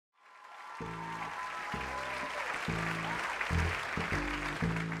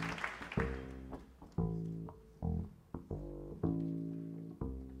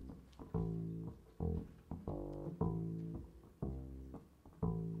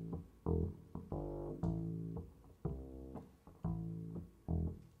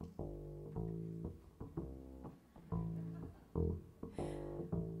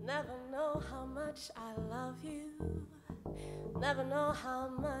much I love you, never know how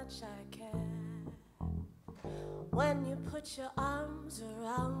much I care. When you put your arms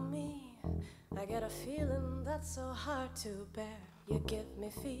around me, I get a feeling that's so hard to bear. You give me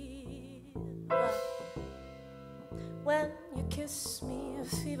fever when you kiss me,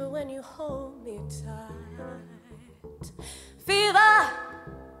 fever when you hold me tight, fever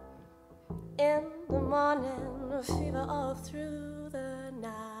in the morning, fever all through the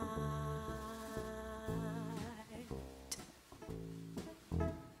night.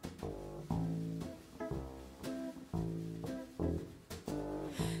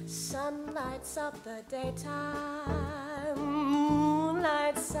 Sun lights up the daytime, moon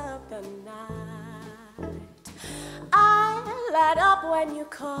lights up the night. I light up when you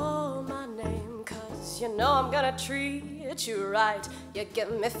call my name, 'cause you know I'm gonna treat you right. You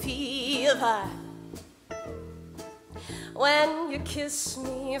give me fever when you kiss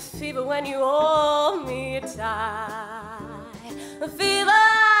me, fever when you hold me tight, fever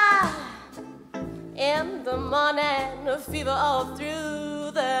in the morning, fever all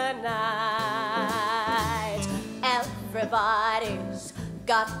through the night. Everybody's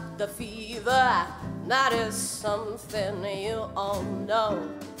got the fever, that is something you all know.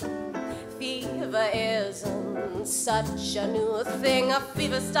 Fever isn't such a new thing, a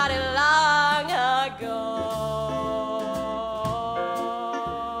fever started long ago.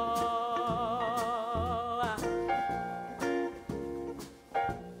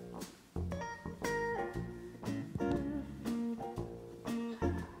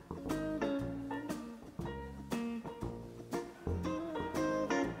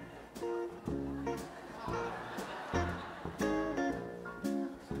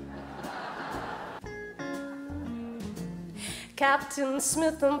 Captain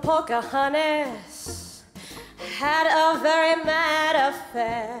Smith and Pocahontas had a very mad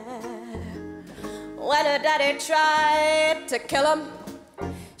affair. When her daddy tried to kill him,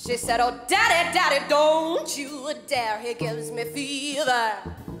 she said, "Oh, daddy, daddy, don't you dare. He gives me fever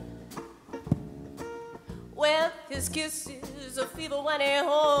with his kisses, a fever when he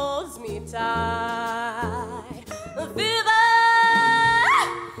holds me tight, a fever.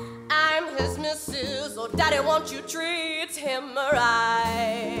 I'm his missus, oh daddy, won't you treat him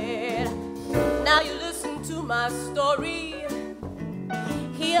right?" Now you listen to my story,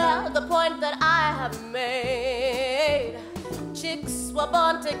 hear the point that I have made. Chicks were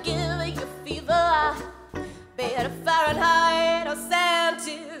born to give you fever, be it Fahrenheit or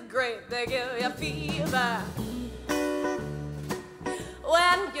centigrade, they give you fever.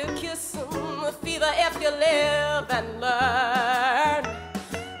 When you kiss them, fever if you live and learn.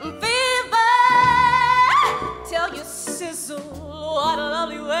 Fever till you sizzle, what a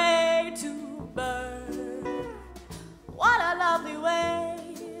lovely way to burn. What a lovely way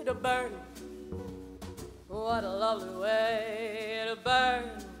to burn. What a lovely way to burn.